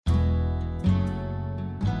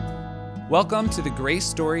Welcome to the Grace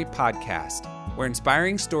Story Podcast, where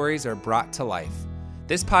inspiring stories are brought to life.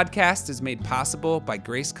 This podcast is made possible by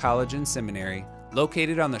Grace College and Seminary,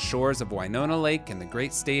 located on the shores of Winona Lake in the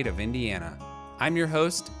great state of Indiana. I'm your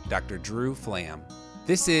host, Dr. Drew Flam.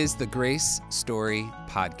 This is the Grace Story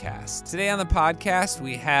Podcast. Today on the podcast,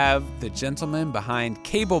 we have the gentlemen behind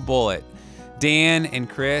Cable Bullet, Dan and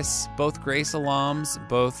Chris, both Grace alums,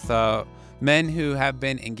 both men who have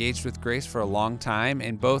been engaged with Grace for a long time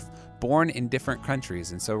and both born in different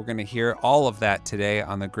countries. And so we're going to hear all of that today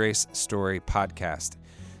on the Grace Story Podcast.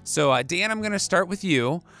 So Dan, I'm going to start with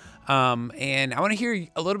you. And I want to hear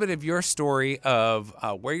a little bit of your story of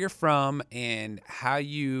where you're from and how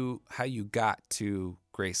you got to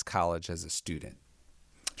Grace College as a student.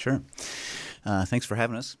 Sure. Thanks for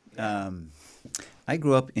having us. I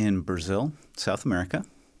grew up in Brazil, South America.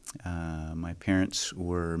 My parents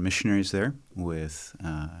were missionaries there with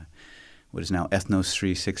what is now Ethnos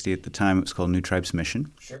 360. At the time, it was called New Tribes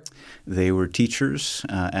Mission. Sure. They were teachers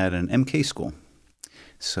at an MK school.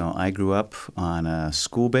 So I grew up on a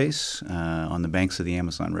school base on the banks of the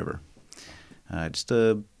Amazon River. Just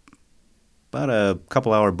about a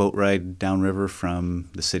couple-hour boat ride downriver from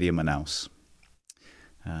the city of Manaus.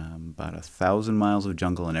 About 1,000 miles of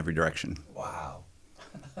jungle in every direction. Wow.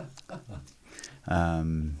 I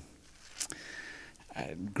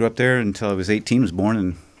grew up there until I was 18, was born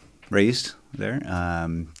and raised there.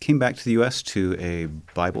 Came back to the U.S. to a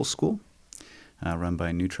Bible school run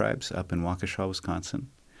by New Tribes up in Waukesha, Wisconsin.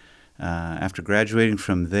 After graduating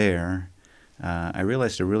from there, I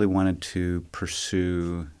realized I really wanted to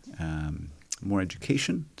pursue more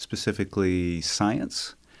education, specifically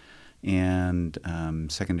science and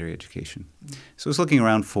secondary education. So I was looking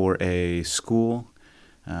around for a school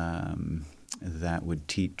that would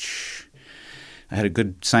teach. I had a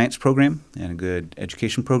good science program and a good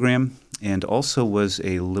education program, and also was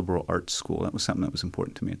a liberal arts school. That was something that was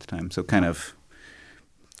important to me at the time. So kind of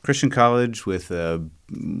Christian college with a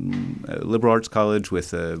liberal arts college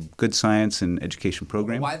with a good science and education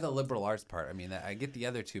program. Why the liberal arts part? I mean, I get the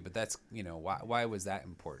other two, but that's, why was that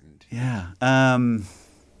important? Yeah.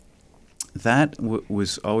 That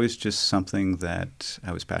was always just something that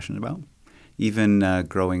I was passionate about. Even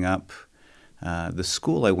growing up, the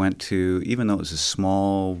school I went to, even though it was a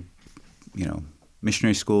small,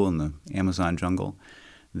 missionary school in the Amazon jungle,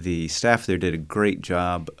 the staff there did a great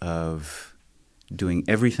job of doing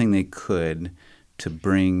everything they could to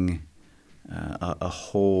bring a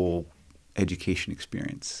whole education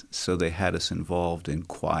experience. So they had us involved in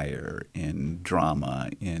choir, in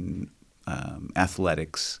drama, in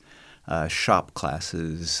athletics, shop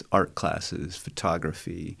classes, art classes,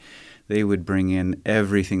 photography. They would bring in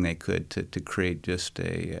everything they could to create just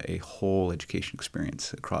a whole education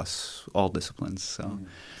experience across all disciplines. So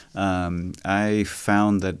I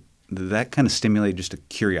found that kind of stimulated just a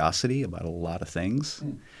curiosity about a lot of things.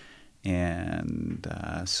 And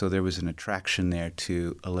so there was an attraction there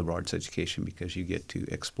to a liberal arts education because you get to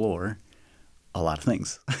explore a lot of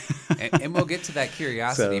things. and we'll get to that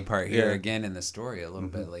curiosity part here again in the story a little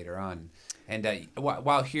bit later on. And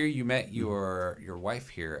while here, you met your wife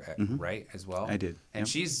here, right, as well? I did. And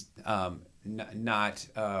she's not,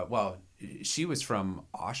 she was from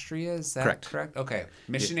Austria, is that correct? Okay.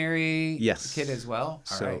 Missionary kid as well?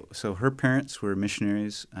 All right. So her parents were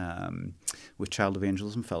missionaries with Child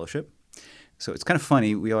Evangelism Fellowship. So it's kind of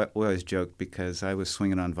funny. We always joked because I was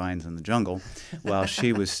swinging on vines in the jungle while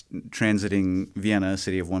she was transiting Vienna, a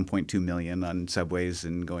city of 1.2 million, on subways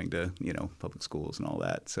and going to public schools and all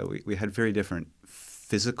that. So we had very different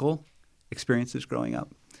physical experiences growing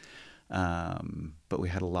up, but we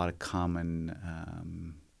had a lot of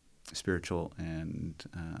common spiritual and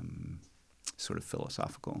sort of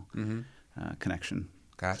philosophical connection.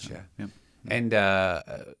 Gotcha. So, yeah. And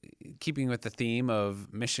keeping with the theme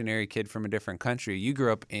of missionary kid from a different country, you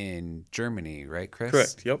grew up in Germany, right, Chris?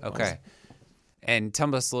 Correct. Yep. Okay. And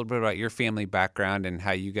tell us a little bit about your family background and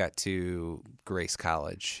how you got to Grace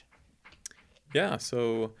College. Yeah.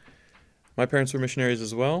 So my parents were missionaries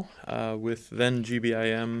as well, with then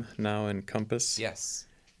GBIM, now Encompass. Yes.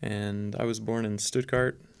 And I was born in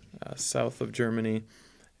Stuttgart, south of Germany,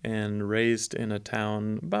 and raised in a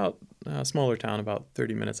smaller town about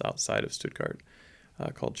 30 minutes outside of Stuttgart,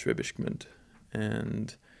 called Schwäbisch Gmünd.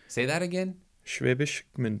 And say that again? Schwäbisch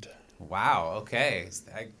Gmünd. Wow, okay.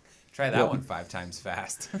 Try that one 5 times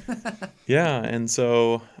fast. Yeah, and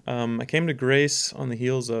so I came to Grace on the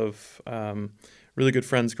heels of really good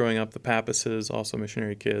friends growing up, the Pappases, also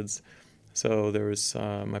missionary kids. So there was,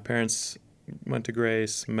 my parents went to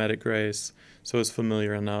Grace, met at Grace, so it was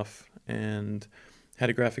familiar enough. And had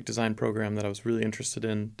a graphic design program that I was really interested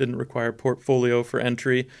in. Didn't require portfolio for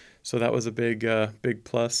entry, so that was a big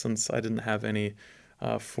plus since I didn't have any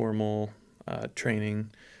formal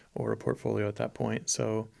training or a portfolio at that point.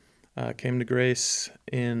 So came to Grace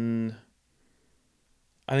in,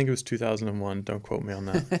 I think it was 2001. Don't quote me on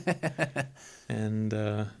that. And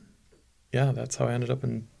yeah, that's how I ended up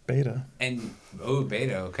in Beta. And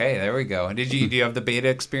Beta. Okay, there we go. Do you have the Beta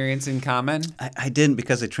experience in common? I didn't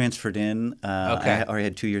because I transferred in. Okay. I already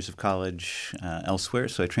had 2 years of college elsewhere,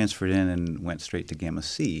 so I transferred in and went straight to Gamma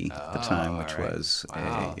C at the time, which was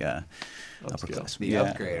a upperclassman. The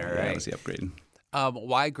upgrade, all right. Yeah, that was the upgrade.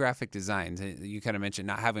 Why graphic design? You kind of mentioned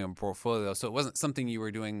not having a portfolio, so it wasn't something you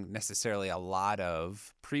were doing necessarily a lot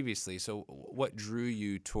of previously. So what drew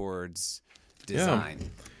you towards design? Yeah,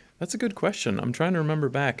 that's a good question. I'm trying to remember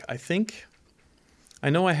back. I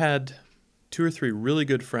know I had 2 or 3 really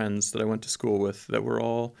good friends that I went to school with that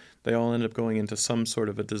they all ended up going into some sort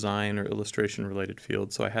of a design or illustration related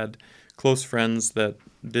field. So I had close friends that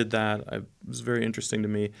did that. It was very interesting to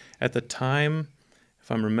me. At the time,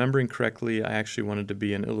 if I'm remembering correctly, I actually wanted to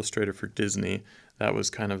be an illustrator for Disney. That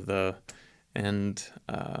was kind of the end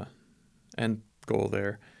goal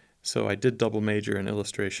there. So I did double major in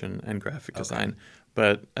illustration and graphic design.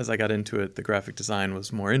 But as I got into it, the graphic design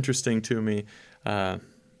was more interesting to me. It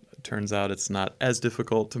turns out it's not as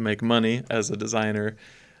difficult to make money as a designer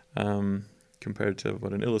compared to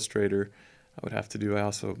what an illustrator would have to do. I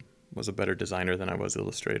also was a better designer than I was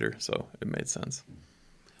illustrator, so it made sense.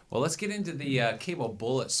 Well, let's get into the Cable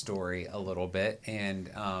Bullet story a little bit. And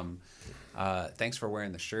thanks for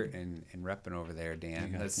wearing the shirt and repping over there,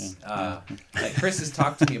 Dan. Like Chris has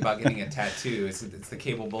talked to me about getting a tattoo. It's the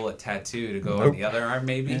Cable Bullet tattoo to go on the other arm,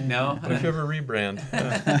 maybe? No? What if you ever rebrand?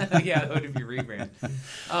 Yeah, what if you rebrand?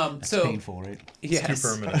 It's painful, right? Yes. It's too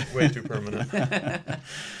permanent. Way too permanent.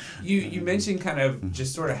 You mentioned kind of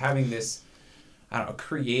just sort of having this, I don't know,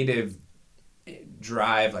 creative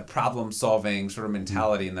drive, like problem solving sort of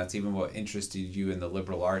mentality, and that's even what interested you in the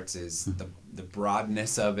liberal arts is the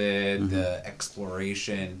broadness of it, the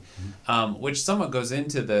exploration, which somewhat goes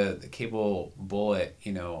into the Cable Bullet,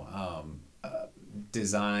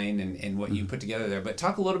 design and what you put together there. But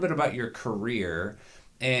talk a little bit about your career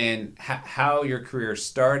and how your career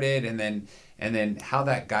started, and then how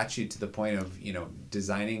that got you to the point of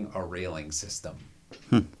designing a railing system.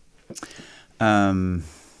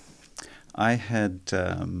 I had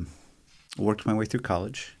worked my way through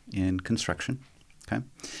college in construction. Okay,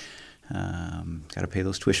 got to pay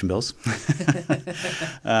those tuition bills,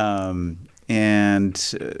 and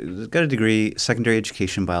got a degree, secondary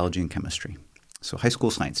education, biology and chemistry. So high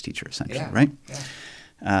school science teacher, essentially, right?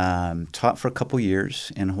 Yeah. Taught for a couple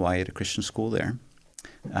years in Hawaii at a Christian school there,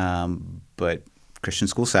 but Christian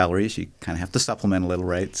school salaries, you kind of have to supplement a little,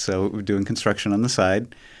 right? So we're doing construction on the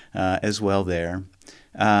side as well there.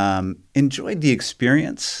 Enjoyed the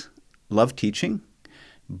experience, loved teaching,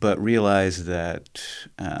 but realized that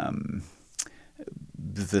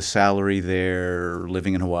the salary there,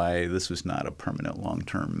 living in Hawaii, this was not a permanent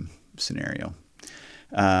long-term scenario.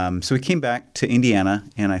 So we came back to Indiana,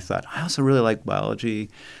 and I thought, I also really like biology.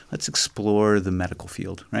 Let's explore the medical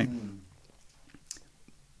field, right?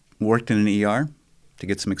 Worked in an ER to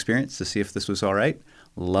get some experience to see if this was all right.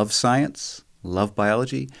 Love science. Love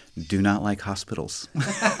biology, do not like hospitals.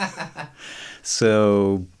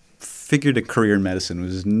 So figured a career in medicine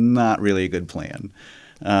was not really a good plan.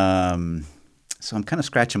 So I'm kind of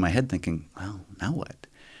scratching my head thinking, well, now what?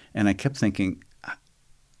 And I kept thinking, I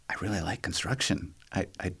really like construction. I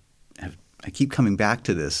keep coming back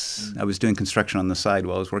to this. I was doing construction on the side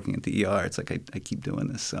while I was working at the ER. It's like I keep doing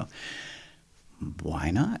this. So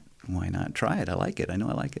why not? Why not try it? I like it. I know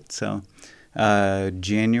I like it. So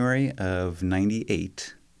January of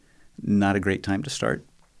 '98, not a great time to start,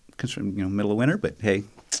 middle of winter, but hey,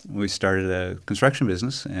 we started a construction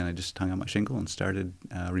business, and I just hung out my shingle and started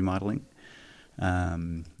remodeling,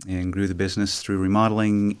 and grew the business through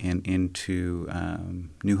remodeling and into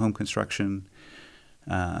new home construction.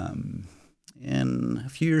 And a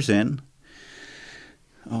few years in,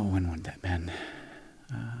 when would that been?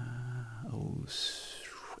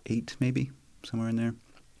 08 maybe, somewhere in there.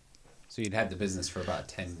 So you'd had the business for about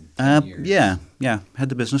 10 years. Yeah. Had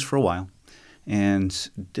the business for a while and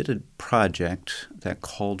did a project that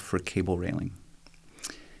called for cable railing.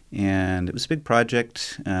 And it was a big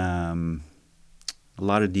project, a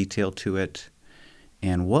lot of detail to it.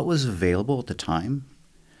 And what was available at the time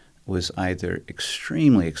was either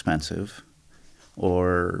extremely expensive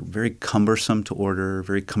or very cumbersome to order,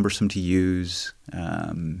 very cumbersome to use,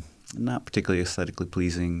 not particularly aesthetically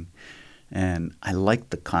pleasing. And I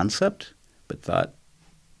liked the concept, but thought,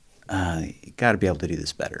 you got to be able to do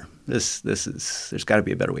this better. There's got to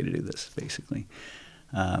be a better way to do this, basically.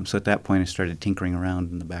 So at that point, I started tinkering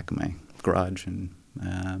around in the back of my garage and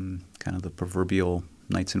kind of the proverbial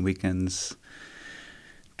nights and weekends,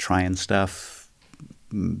 trying stuff.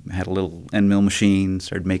 Had a little end mill machine,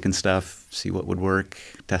 started making stuff, see what would work,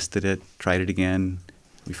 tested it, tried it again,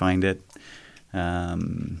 refined it.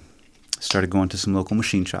 Started going to some local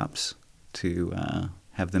machine shops to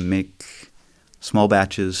have them make small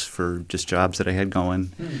batches for just jobs that I had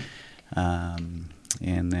going. And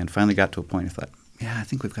then finally got to a point I thought, yeah, I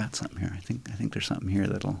think we've got something here. I think there's something here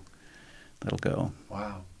that'll go.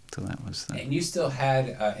 Wow. So that was that. And you still had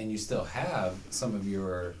and you still have some of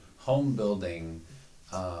your home building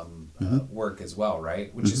work as well,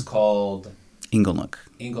 right? Which is called Inglenook.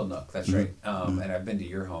 Inglenook, that's right. And I've been to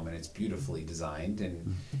your home, and it's beautifully designed.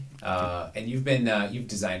 And you've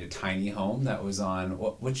designed a tiny home that was on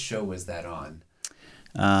which show was that on?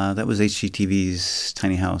 That was HGTV's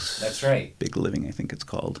Tiny House. That's right. Big Living, I think it's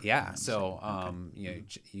called. Yeah. So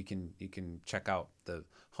you can check out the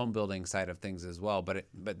home building side of things as well. But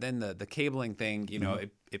then the cabling thing,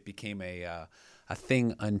 it became a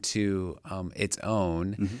thing unto its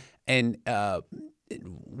own. And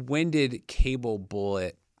when did Cable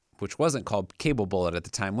Bullet, which wasn't called Cable Bullet at the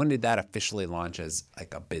time, when did that officially launch as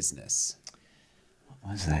like a business?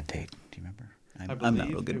 What was that date? Do you remember? I'm not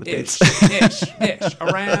real good with dates. Ish,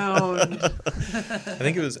 around. I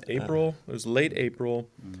think it was April. It was late April,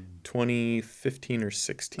 2015 or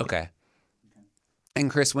 16. Okay. And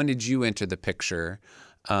Chris, when did you enter the picture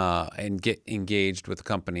and get engaged with the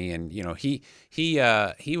company? And he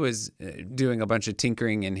was doing a bunch of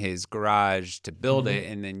tinkering in his garage to build it,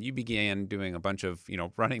 and then you began doing a bunch of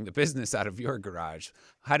running the business out of your garage.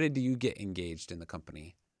 How did you get engaged in the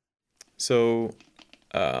company? So,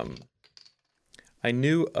 I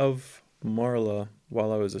knew of Marla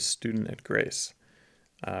while I was a student at Grace.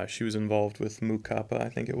 She was involved with Mu Kappa, I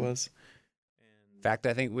think it was. In fact,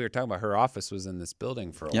 I think we were talking about her office was in this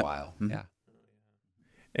building for a while. Yeah.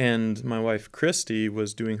 And my wife, Christy,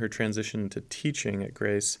 was doing her transition to teaching at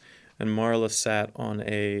Grace, and Marla sat on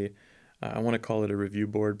I want to call it a review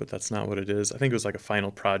board, but that's not what it is. I think it was like a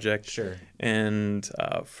final project. Sure. And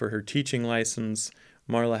for her teaching license,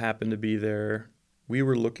 Marla happened to be there. We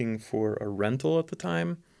were looking for a rental at the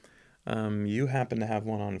time. You happened to have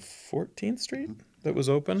one on 14th Street that was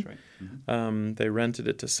open. That's right. They rented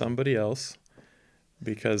it to somebody else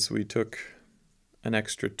because we took an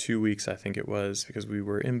extra 2 weeks, I think it was, because we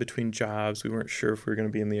were in between jobs. We weren't sure if we were going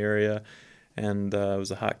to be in the area, and it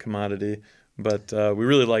was a hot commodity. But we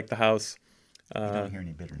really liked the house. You don't hear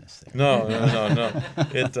any bitterness there.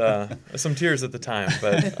 No. Some tears at the time,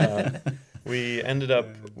 but we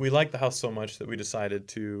liked the house so much that we decided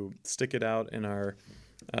to stick it out in our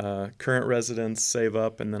current residence, save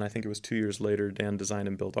up, and then I think it was 2 years later, Dan designed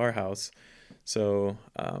and built our house. So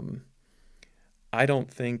I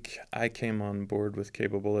don't think I came on board with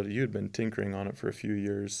Cable Bullet. You had been tinkering on it for a few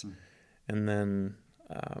years, and then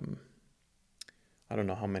I don't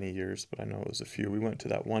know how many years, but I know it was a few. We went to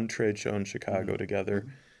that one trade show in Chicago together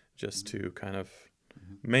just to kind of,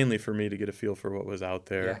 mainly for me to get a feel for what was out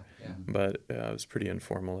there, but it was pretty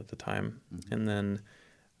informal at the time. And then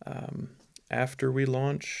after we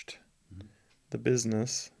launched the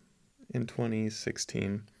business in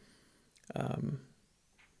 2016,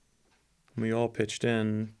 we all pitched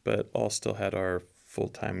in, but all still had our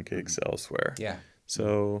full-time gigs elsewhere. Yeah.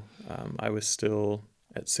 So I was still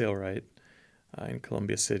at SailRite in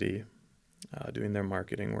Columbia City doing their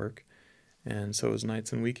marketing work. And so it was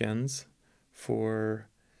nights and weekends for,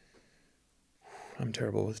 I'm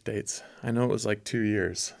terrible with dates. I know it was like 2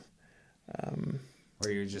 years.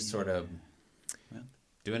 Where you're just sort of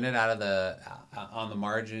doing it out of on the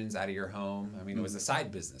margins, out of your home. I mean, it was a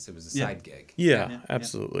side business. It was a side gig. Yeah,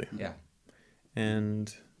 absolutely. Yeah.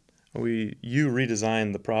 And you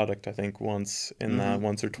redesigned the product, I think, once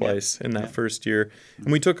or twice in that first year.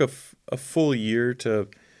 And we took a full year to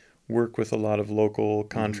work with a lot of local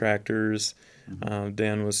contractors.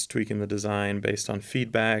 Dan was tweaking the design based on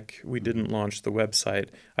feedback. We didn't launch the website.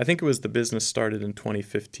 I think it was the business started in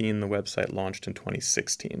 2015. The website launched in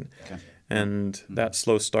 2016. Okay. And that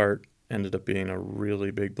slow start ended up being a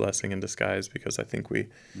really big blessing in disguise because I think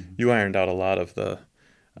you ironed out a lot of the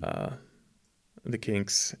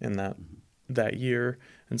kinks in that year,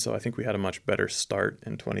 and so I think we had a much better start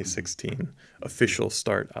in 2016, official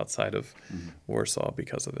start outside of Warsaw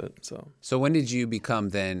because of it. So when did you become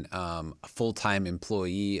then a full-time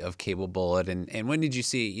employee of Cable Bullet, and when did you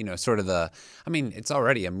see sort of it's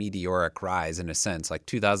already a meteoric rise in a sense, like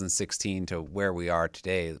 2016 to where we are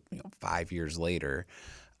today, 5 years later.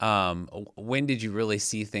 when did you really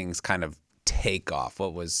see things kind of take off?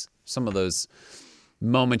 What was some of those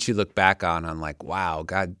moments you look back on like, wow,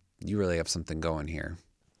 God, you really have something going here?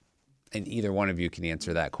 And either one of you can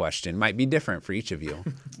answer that question. Might be different for each of you.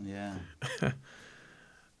 Yeah.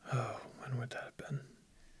 Oh, when would that have been?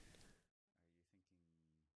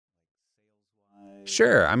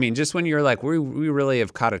 Sure. I mean, just when you're like, we really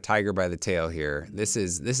have caught a tiger by the tail here. This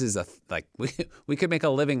is a like we could make a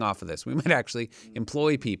living off of this. We might actually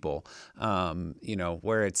employ people.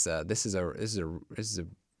 Where it's this is a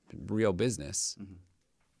real business.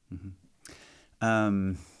 Mm-hmm.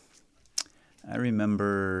 Mm-hmm. I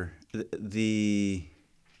remember it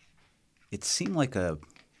seemed like I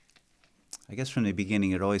guess from the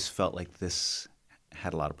beginning, it always felt like this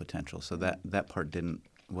had a lot of potential. So that part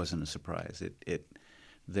wasn't a surprise.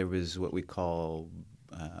 There was what we call,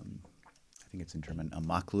 I think it's in German, a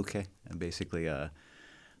Marktlücke, and basically a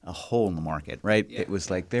hole in the market, right? Yeah. It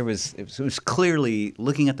was like it was clearly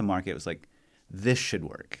looking at the market. It was like, this should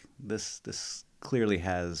work. This clearly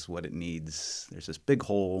has what it needs. There's this big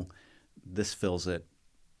hole. This fills it.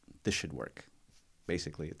 This should work.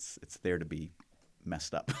 Basically, it's there to be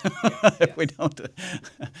messed up. If we don't.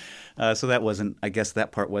 So that wasn't. I guess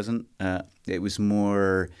that part wasn't. It was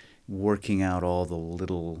more working out all the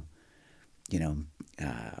little,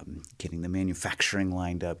 getting the manufacturing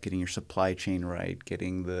lined up, getting your supply chain right,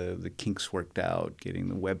 getting the kinks worked out, getting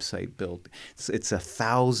the website built. It's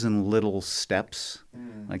 1,000 little steps.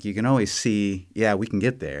 Like you can always see, we can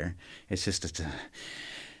get there. It's just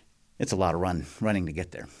it's a lot of running to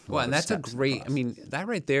get there. Well, and that's a great. I mean, that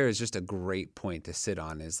right there is just a great point to sit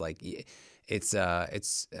on. Is like, it's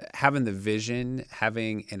having the vision,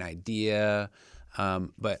 having an idea,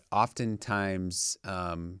 but oftentimes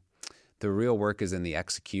the real work is in the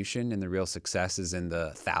execution, and the real success is in the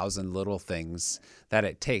 1,000 little things that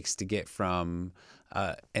it takes to get from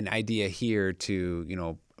an idea here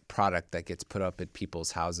to product that gets put up at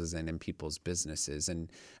people's houses and in people's businesses.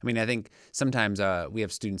 And I mean, I think sometimes we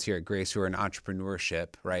have students here at Grace who are in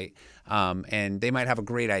entrepreneurship, right? And they might have a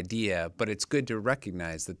great idea, but it's good to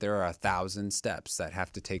recognize that there are 1,000 steps that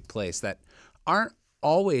have to take place that aren't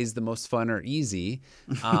always the most fun or easy,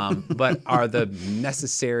 but are the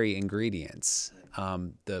necessary ingredients.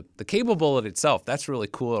 The cable bullet itself, that's really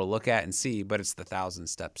cool to look at and see, but it's the 1,000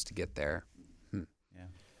 steps to get there. Yeah.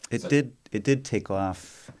 It did take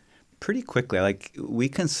off pretty quickly. Like, we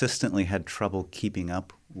consistently had trouble keeping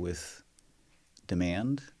up with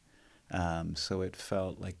demand. So it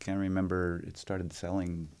felt like, I remember it started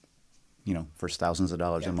selling, for thousands of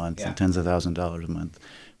dollars a month and tens of thousands of dollars a month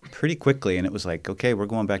pretty quickly. And it was like, okay, we're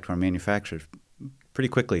going back to our manufacturers pretty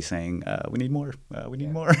quickly saying, we need more, we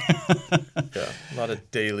need more. A lot of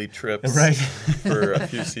daily trips for a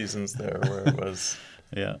few seasons there where it was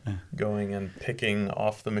going and picking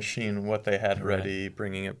off the machine what they had ready,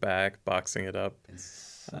 bringing it back, boxing it up.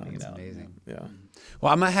 It's amazing. Yeah.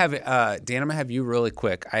 Well, I'm going to have, Dan, I'm going to have you really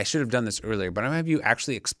quick. I should have done this earlier, but I'm going to have you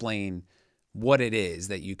actually explain what it is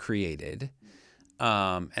that you created.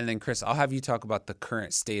 And then Chris, I'll have you talk about the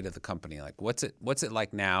current state of the company. Like, what's it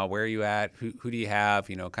like now? Where are you at? Who do you have?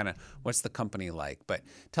 Kind of what's the company like? But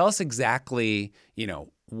tell us exactly,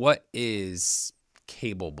 what is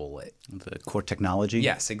Cable Bullet? The core technology?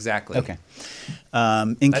 Yes, exactly. Okay.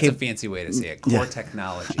 That's a fancy way to say it. Core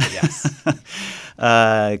technology, yes.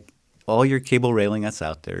 All your cable railing that's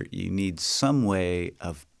out there, you need some way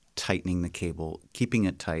of tightening the cable, keeping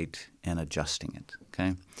it tight, and adjusting it,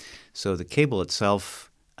 okay? So the cable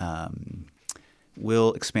itself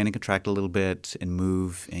will expand and contract a little bit and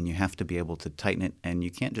move, and you have to be able to tighten it, and you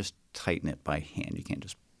can't just tighten it by hand. You can't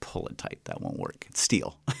just pull it tight. That won't work. It's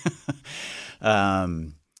steel.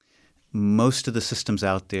 Most of the systems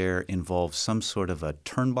out there involve some sort of a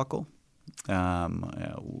turnbuckle.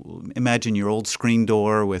 Imagine your old screen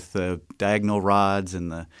door with the diagonal rods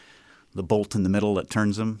and the bolt in the middle that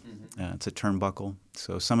turns them. It's a turnbuckle.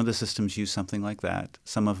 So some of the systems use something like that.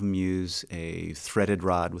 Some of them use a threaded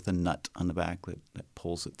rod with a nut on the back that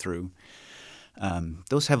pulls it through.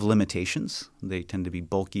 Those have limitations. They tend to be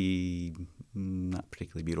bulky, not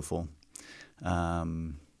particularly beautiful.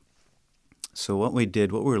 So what we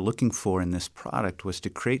were looking for in this product was to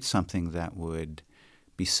create something that would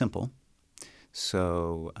be simple.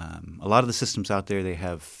 So a lot of the systems out there, they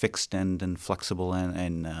have fixed end and flexible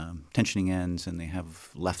and tensioning ends, and they have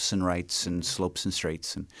lefts and rights and slopes and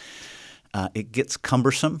straights. And it gets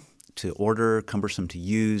cumbersome to order, cumbersome to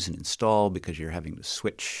use and install because you're having to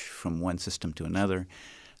switch from one system to another.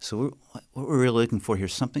 So what we're really looking for here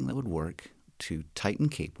is something that would work to tighten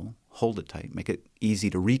cable, hold it tight, make it easy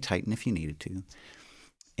to retighten if you needed to,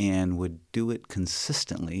 and would do it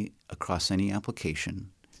consistently across any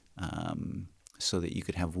application so that you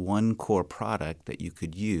could have one core product that you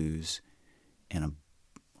could use in a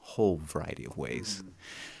whole variety of ways.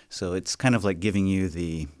 So it's kind of like giving you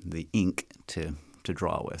the ink to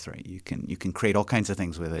draw with, right? You can create all kinds of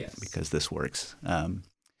things with it because this works.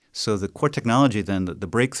 So the core technology then, the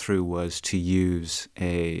breakthrough was to use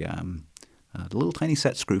a little tiny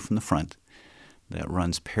set screw from the front that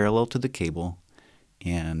runs parallel to the cable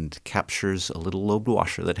and captures a little lobed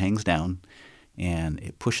washer that hangs down, and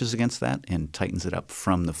it pushes against that and tightens it up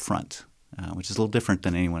from the front, which is a little different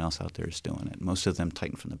than anyone else out there is doing it. Most of them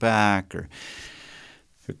tighten from the back or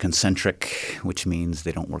they're concentric, which means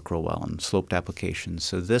they don't work real well on sloped applications.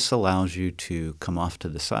 So this allows you to come off to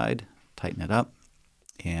the side, tighten it up,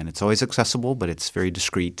 and it's always accessible, but it's very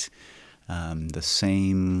discreet. The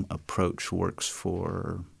same approach works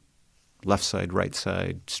for left side, right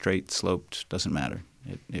side, straight, sloped, doesn't matter.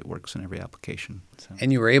 It works in every application. So.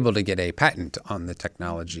 And you were able to get a patent on the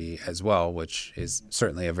technology as well, which is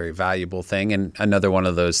certainly a very valuable thing. And another one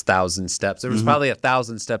of those 1,000 steps. There was probably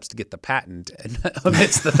 1,000 steps to get the patent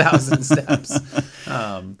amidst the 1,000 steps.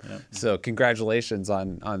 So congratulations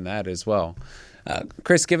on that as well.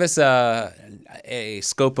 Chris, give us a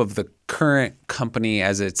scope of the current company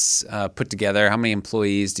as it's put together. How many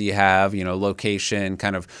employees do you have? Location,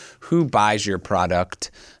 kind of who buys your product,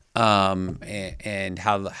 and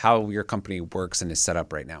how your company works and is set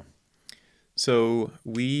up right now. So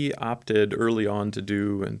we opted early on to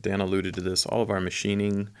do, and Dan alluded to this, all of our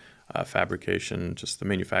machining, fabrication, just the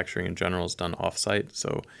manufacturing in general is done offsite.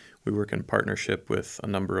 So we work in partnership with a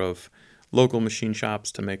number of local machine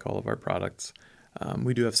shops to make all of our products.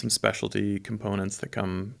 We do have some specialty components that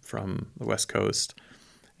come from the West Coast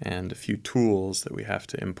and a few tools that we have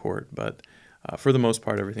to import. But for the most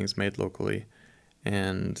part, everything's made locally.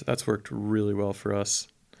 And that's worked really well for us.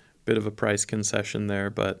 Bit of a price concession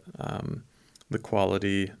there, but the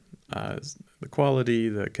quality,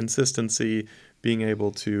 the consistency, being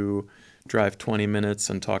able to drive 20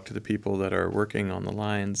 minutes and talk to the people that are working on the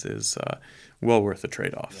lines is well worth the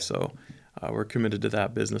trade-off. Yeah. So we're committed to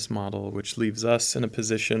that business model, which leaves us in a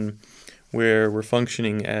position where we're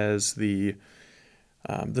functioning as the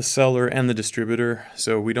seller and the distributor.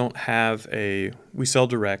 So we sell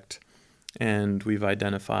direct. And we've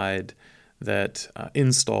identified that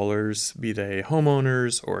installers, be they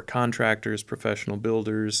homeowners or contractors, professional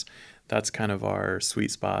builders, that's kind of our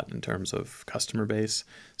sweet spot in terms of customer base.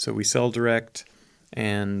 So we sell direct,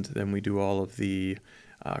 and then we do all of the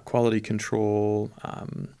quality control,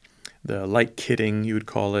 the light kitting, you would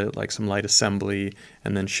call it, like some light assembly,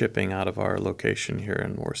 and then shipping out of our location here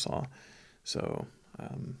in Warsaw. So,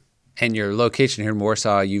 and your location here in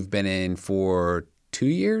Warsaw, you've been in for 2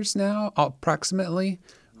 years now, approximately,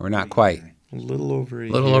 or not quite? A little over a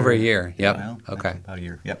year. Over a year. Yep. Well, okay. About a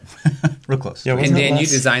year. Yep. Real close. Yeah, and Dan, you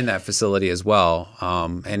designed that facility as well,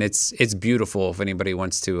 and it's beautiful. If anybody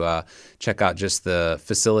wants to check out just the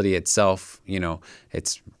facility itself,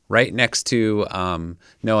 it's right next to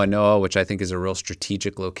Noa Noa, which I think is a real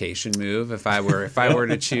strategic location move. If I were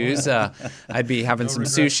to choose, I'd be having some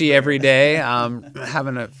sushi every day,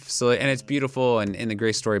 having a facility, and it's beautiful. And in the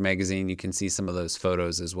Grace Story magazine, you can see some of those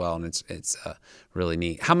photos as well, and it's really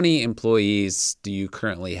neat. How many employees do you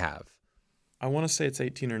currently have? I want to say it's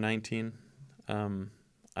 18 or 19.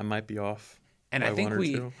 I might be off. And I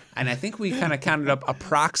think we kind of counted up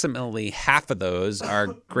approximately half of those are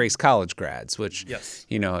Grace College grads, which, yes.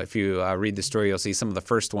 If you read the story, you'll see some of the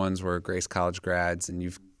first ones were Grace College grads, and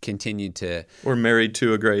you've continued to... Or married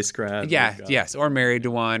to a Grace grad. Yeah, yes, or married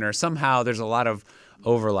to one, or somehow there's a lot of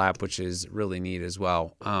overlap, which is really neat as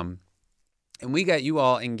well. And we got you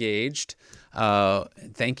all engaged.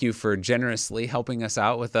 Thank you for generously helping us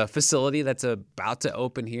out with a facility that's about to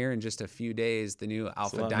open here in just a few days. The new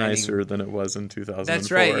Alpha Dining. It's a lot nicer than it was in 2004.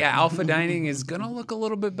 That's right. Yeah, Alpha Dining is going to look a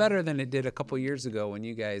little bit better than it did a couple years ago when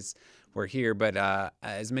you guys were here. But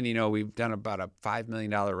as many know, we've done about a $5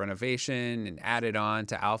 million renovation and added on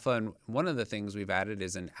to Alpha. And one of the things we've added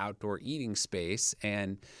is an outdoor eating space.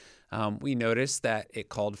 And we noticed that it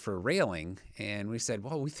called for railing, and we said,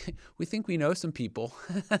 well, we think we know some people.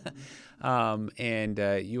 And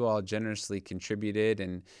you all generously contributed.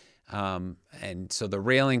 And so the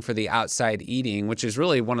railing for the outside eating, which is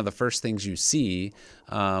really one of the first things you see,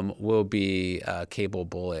 will be cable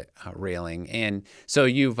bullet railing. And so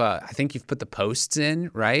I think you've put the posts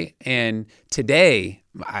in, right? And today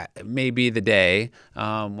may be the day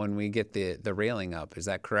when we get the railing up. Is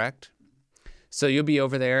that correct? So you'll be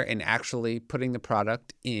over there and actually putting the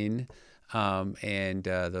product in, and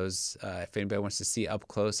those, if anybody wants to see up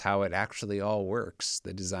close how it actually all works,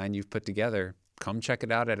 the design you've put together, come check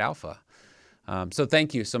it out at Alpha. So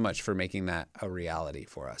thank you so much for making that a reality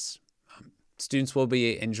for us. Students will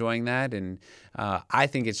be enjoying that, and I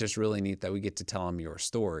think it's just really neat that we get to tell them your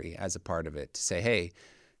story as a part of it, to say, hey,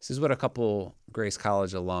 this is what a couple Grace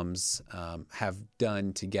College alums have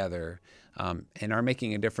done together and are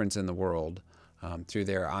making a difference in the world through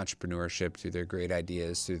their entrepreneurship, through their great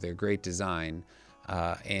ideas, through their great design,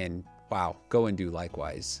 and wow, go and do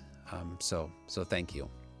likewise. So thank you.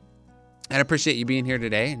 And I appreciate you being here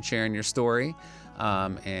today and sharing your story.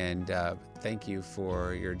 And thank you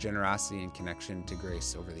for your generosity and connection to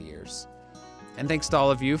Grace over the years. And thanks to all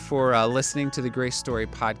of you for listening to the Grace Story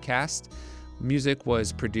podcast. Music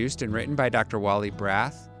was produced and written by Dr. Wally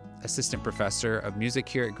Brath, Assistant Professor of Music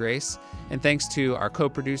here at Grace. And thanks to our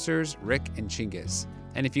co-producers, Rick and Chingiz.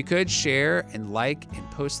 And if you could share and like and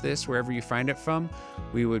post this wherever you find it from,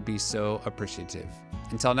 we would be so appreciative.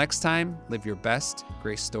 Until next time, live your best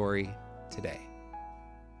Grace story today.